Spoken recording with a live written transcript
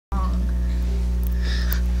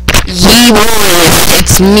boys,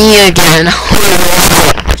 it's me again.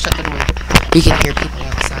 Shut the door. We can hear people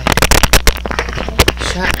outside.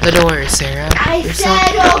 Shut the door, Sarah. I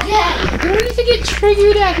said okay. Don't need to get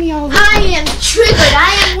triggered at me all the time. I am triggered.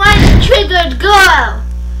 I am one triggered girl.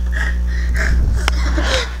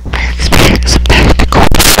 I experienced some technical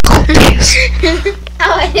difficulties.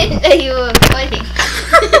 Oh, I didn't know you were recording.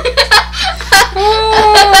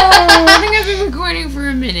 Oh, I think I've been recording for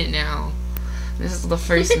a minute now. This is the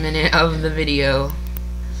first minute of the video.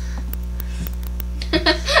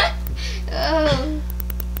 Oh.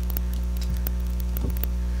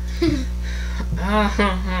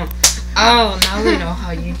 Oh, now we know how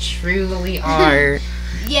you truly are.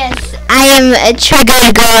 Yes, I am a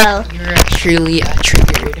triggered girl. You're truly a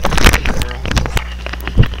triggered girl.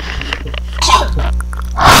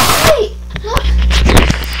 Wait, look.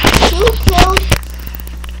 Who killed?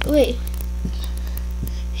 Wait.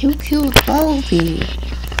 Who killed Baldy?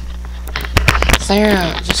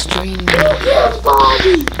 Sarah, just join me. Who killed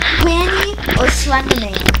Baldy? Granny or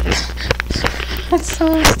Slenderman? That's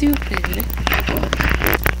so stupid.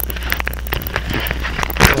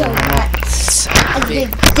 Donuts. A big Big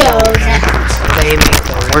donut. They make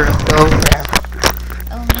the world go round.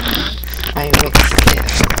 Oh no. I mixed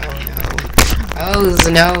it. Oh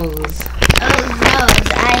no. Oh no,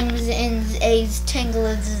 I'm in a tangle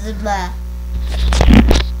of the blah.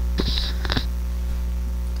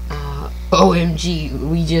 OMG,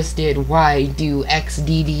 we just did Y do X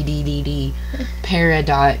D D D D D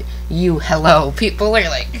Paradot you hello. People are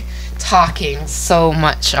like talking so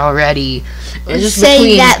much already. It's just say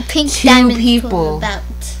between that pink two diamond people. About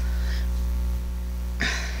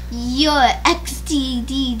your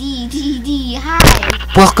XDDDDD. Hi.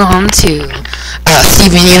 Welcome to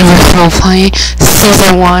Steven Universe Roleplay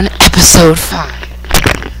Season 1 Episode 5.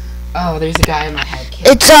 Oh, there's a guy in my head.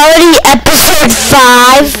 It's already episode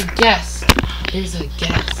 5. There's a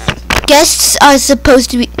guest. Guests are supposed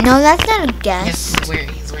to be. No, that's not a guest. Yes,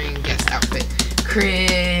 he's wearing a guest outfit.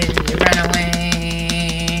 Cringe, run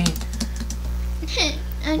away.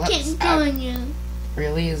 I can't join you.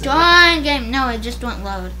 Really? Is Join game. No, it just won't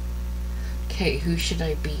load. Okay, who should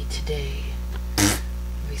I be today?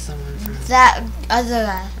 Be someone from That other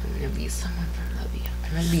guy. I'm gonna be someone from Libya.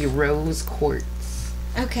 I'm gonna be Rose Quartz.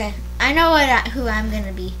 Okay, I know who I'm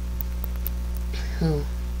gonna be. Who?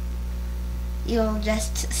 You'll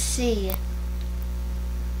just see.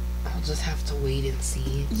 I'll just have to wait and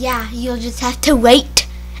see. Yeah, you'll just have to wait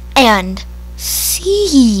and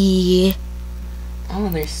see. Oh,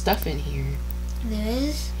 there's stuff in here. There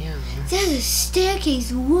is? Yeah. There's a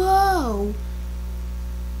staircase. Whoa.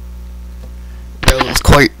 Rose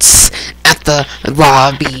Quartz at the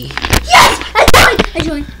lobby. Yes! I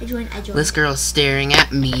joined. This girl's staring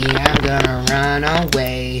at me. I'm gonna run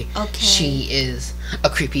away. Okay. She is a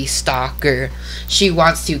creepy stalker. She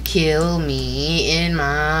wants to kill me in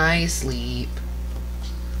my sleep.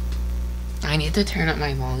 I need to turn up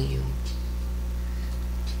my volume.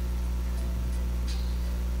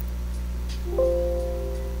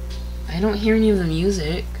 I don't hear any of the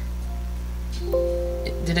music.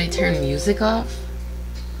 Did I turn music off?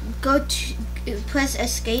 Go to press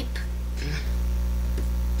escape.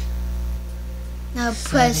 Now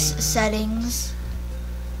press settings.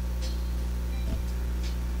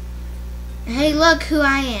 Hey, look who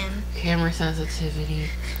I am. Camera sensitivity.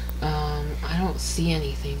 I don't see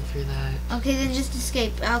anything for that. Okay, then just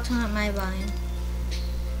escape. I'll turn up my volume.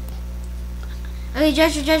 Okay,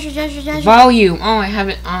 Joshua. Volume. Oh, I have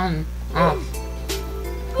it on. Off.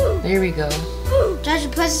 There we go.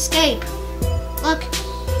 Joshua, press escape. Look,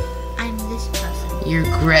 I'm this person. You're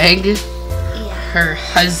Greg, Yeah. her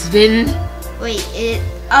husband. Wait,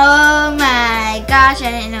 oh my gosh,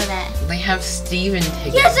 I didn't know that. They have Steven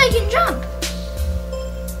tickets. Yes, I can jump.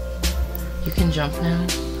 You can jump now?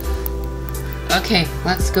 Okay,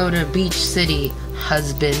 let's go to Beach City,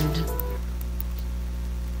 husband.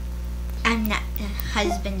 I'm not a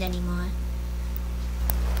husband anymore.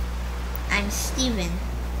 I'm Steven,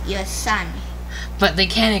 your son. But they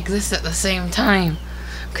can't exist at the same time,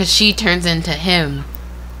 because she turns into him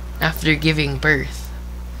after giving birth.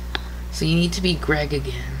 So you need to be Greg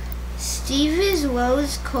again. Steve is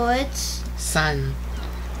Rose Quartz. Son.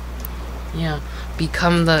 Yeah,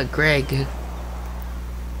 become the Greg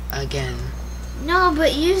again. No,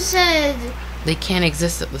 but you said... They can't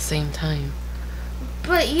exist at the same time.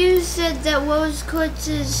 But you said that Rose Quartz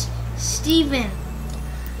is Steven.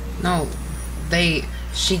 No,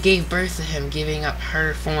 she gave birth to him, giving up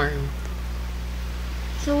her form.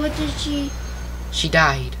 So what did she... She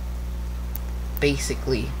died.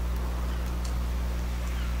 Basically.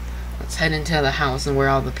 Let's head into the house and where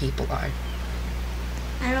all the people are.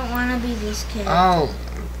 I don't want to be this kid. Oh,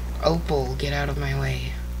 Opal, get out of my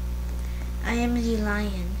way. I am the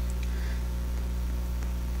lion.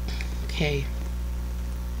 Okay.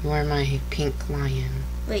 You are my pink lion.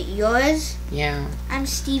 Wait, yours? Yeah. I'm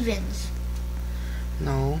Steven's.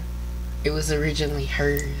 No. It was originally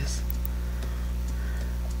hers.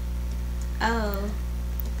 Oh.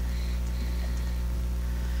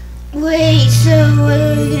 Wait, so what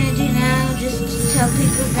are we gonna do now? Just tell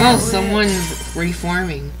people that someone's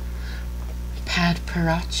reforming. Pad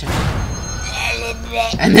Paracha.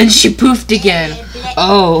 And then she poofed again.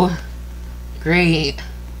 Oh. Great.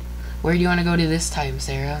 Where do you want to go to this time,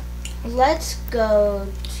 Sarah? Let's go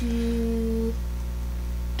to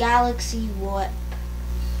Galaxy Warp.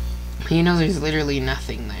 You know there's literally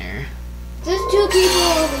nothing there. There's 2 people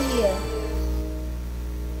over here.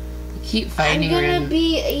 Keep finding I'm gonna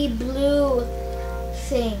be a blue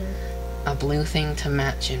thing. a blue thing to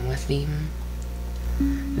match in with them.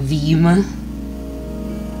 Them.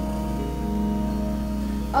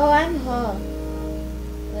 Oh, I'm her.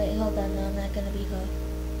 Wait, hold on. No, I'm not gonna be her.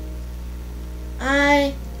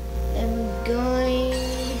 I am going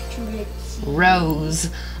to receive Rose.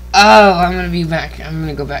 Oh, I'm gonna be back. I'm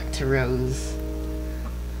gonna go back to Rose.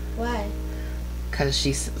 Why? Cause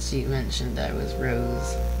she mentioned I was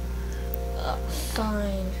Rose.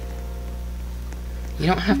 Fine. You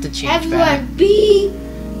don't have to change Everyone back. be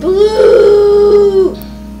blue!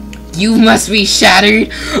 You must be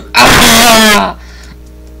shattered. Ah!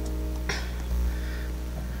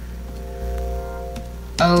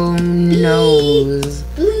 Oh no.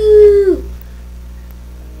 Blue!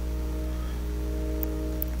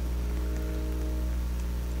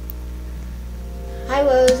 Hi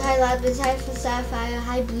Rose, hi Lapis, hi Sapphire,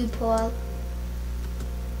 hi Blue Pearl.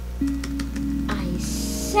 I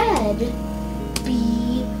said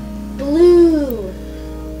be blue.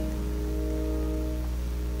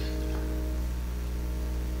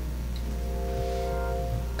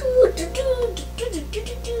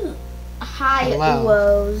 Hi Hello.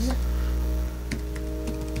 Rose.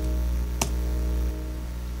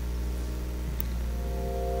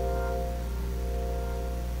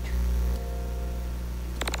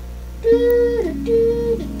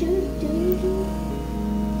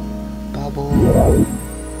 Bubble.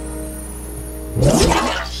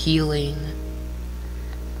 Healing.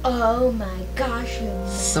 Oh my gosh, you're mad.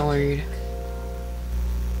 Sword.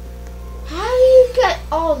 How do you get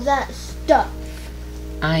all that stuff?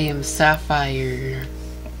 I am Sapphire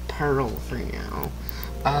Pearl for now.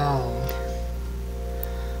 Oh.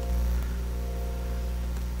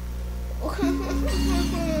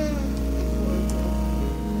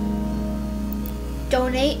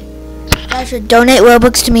 Donate. Guys should donate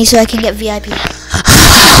Robux to me so I can get VIP.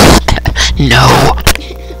 No.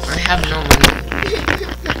 I have no money.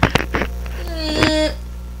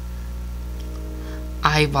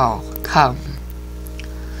 Eyeball, come.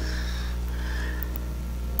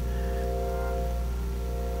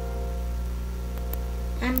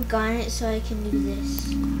 I'm Garnet so I can do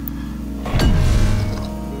this.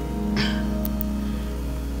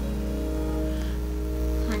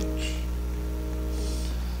 Punch.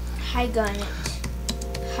 Hi Garnet.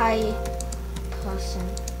 Hi person.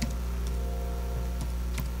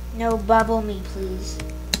 No, bubble me please.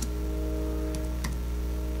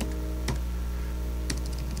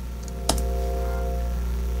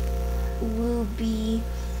 Ruby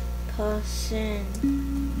person.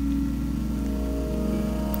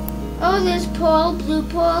 Oh, there's Pearl, Blue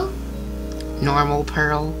Pearl. Normal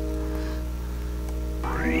Pearl.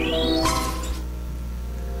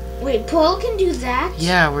 Wait, Pearl can do that?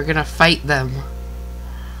 Yeah, we're gonna fight them.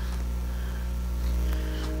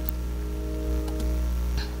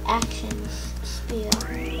 Actions. Spear.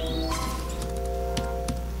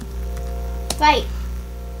 Fight.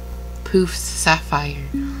 Poof's Sapphire.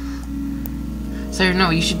 Sir, no,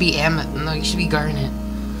 you should be No, you should be Garnet.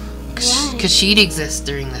 Why? Because she'd exist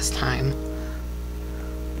during this time.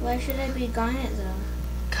 Why should I be Garnet though?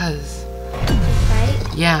 Because, To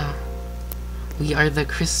fight? yeah. We are the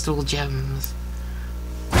crystal gems.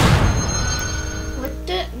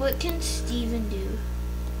 What can Steven do?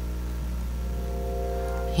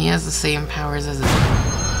 He has the same powers as his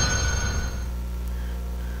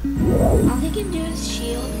All he can do is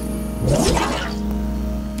shield.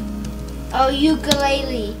 Oh,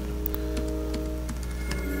 ukulele.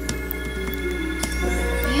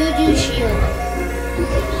 You do shield.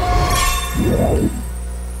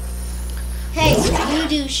 Hey, you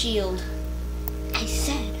do shield. I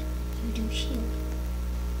said you do shield.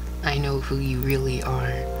 I know who you really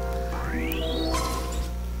are.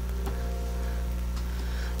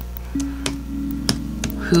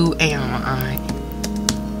 Who am I?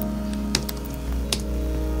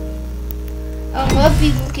 More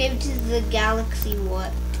people came to the galaxy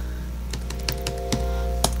warp.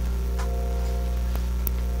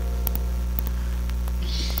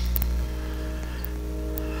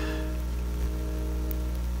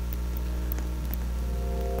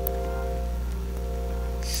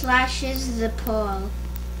 Slashes the pole.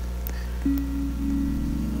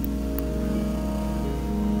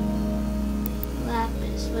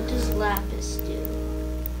 Lapis. What does lapis do?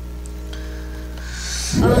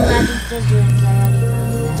 Oh, lapis does rings. I already know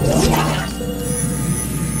that.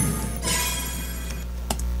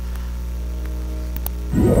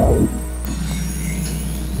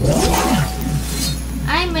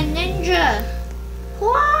 I'm a ninja.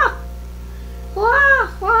 Wah! Wah!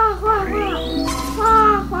 Wah! Wah! Wah!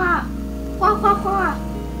 Wah! Wah! Wah! Wah! Wah! Wah!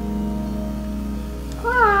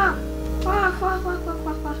 Wah! Wah! Wah!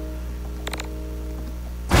 Wah! Wah!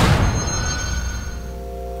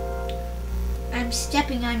 I'm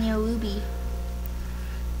stepping on your ruby.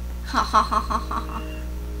 Ha ha ha ha ha ha.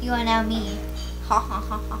 You are now me. Ha ha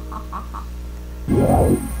ha ha ha ha ha.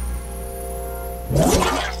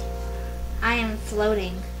 I am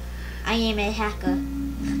floating. I am a hacker.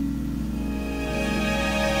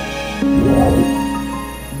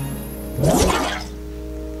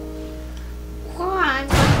 I'm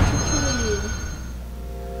going to kill you.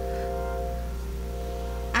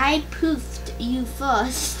 I poofed you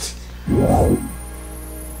first.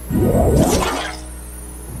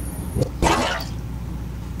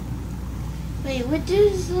 Wait, what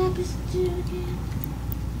does lapis do again?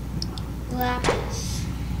 Lapis.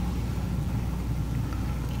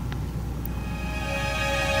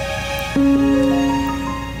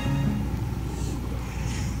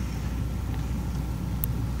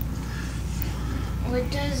 What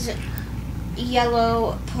does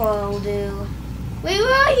yellow pearl do? Wait,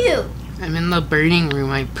 where are you? I'm in the burning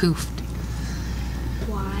room. I poofed.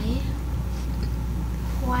 Why?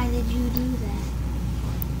 Why did you do that?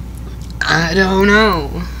 I don't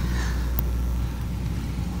know.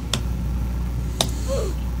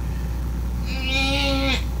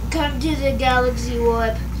 Come to the galaxy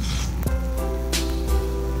warp.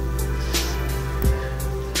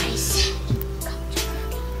 I said, come to the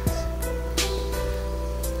galaxy.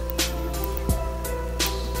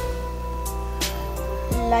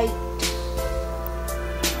 Light.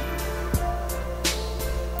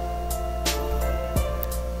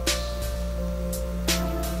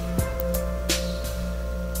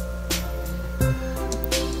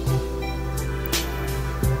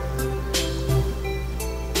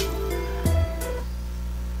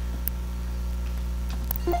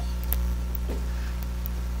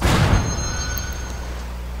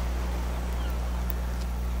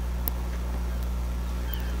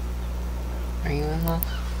 Are you in the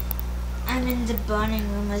I'm in the burning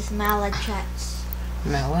room with Malachettes.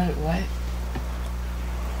 mallet? What?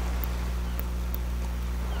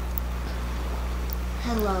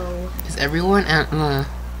 Hello. Is everyone at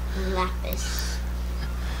Lapis.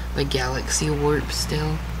 the galaxy warp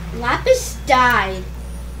still? Lapis died.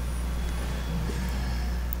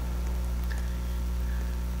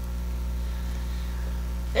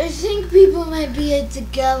 I think people might be at the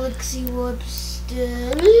galaxy warp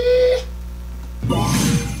still.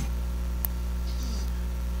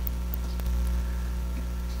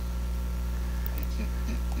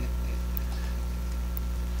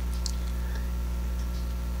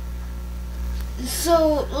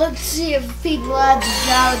 So let's see if people are at the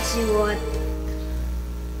galaxy warp.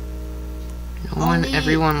 No one,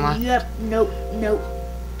 everyone left. Yep, nope.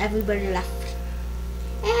 Everybody left.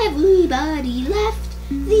 Everybody left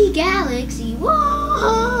the galaxy warp.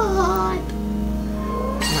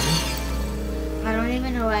 I don't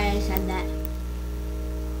even know why I said that.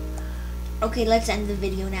 Okay, let's end the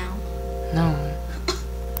video now. No.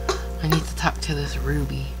 I need to talk to this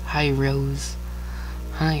Ruby. Hi, Rose.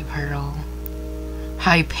 Hi, Pearl.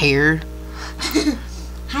 Hi, Pear.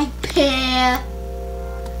 Hi, Pear.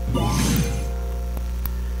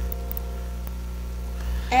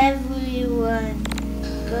 Everyone,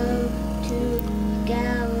 go to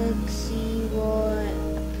galaxy warp.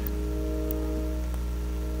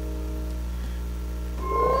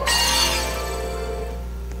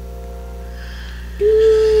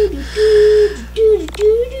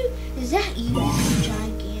 Is that you?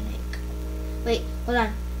 Gigantic. Wait, hold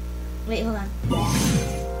on.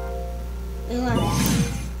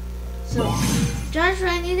 So, Joshua,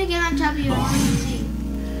 I need to get on top of you. I want to see.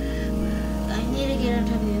 I need to get on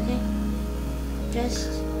top of you, okay?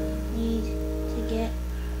 Just need to get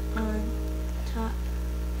on top.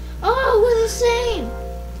 Oh, we're the same!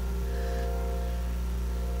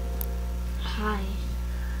 Hi.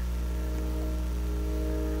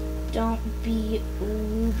 Don't be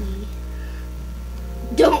Ruby.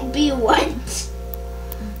 Don't be want.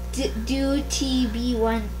 Do TB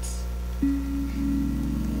want.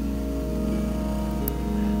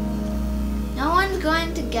 No one's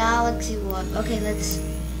going to Galaxy Warp. Okay, let's.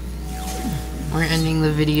 We're ending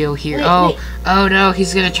the video here. Wait, oh, wait. oh no,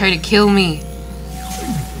 he's gonna try to kill me.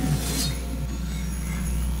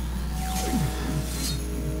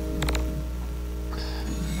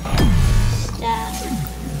 Stop.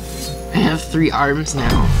 I have 3 arms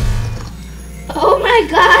now. Oh my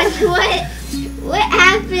gosh, what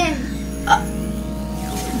happened?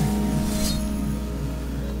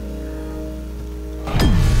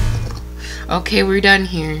 Okay, we're done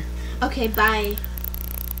here. Okay, bye.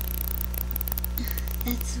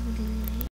 That's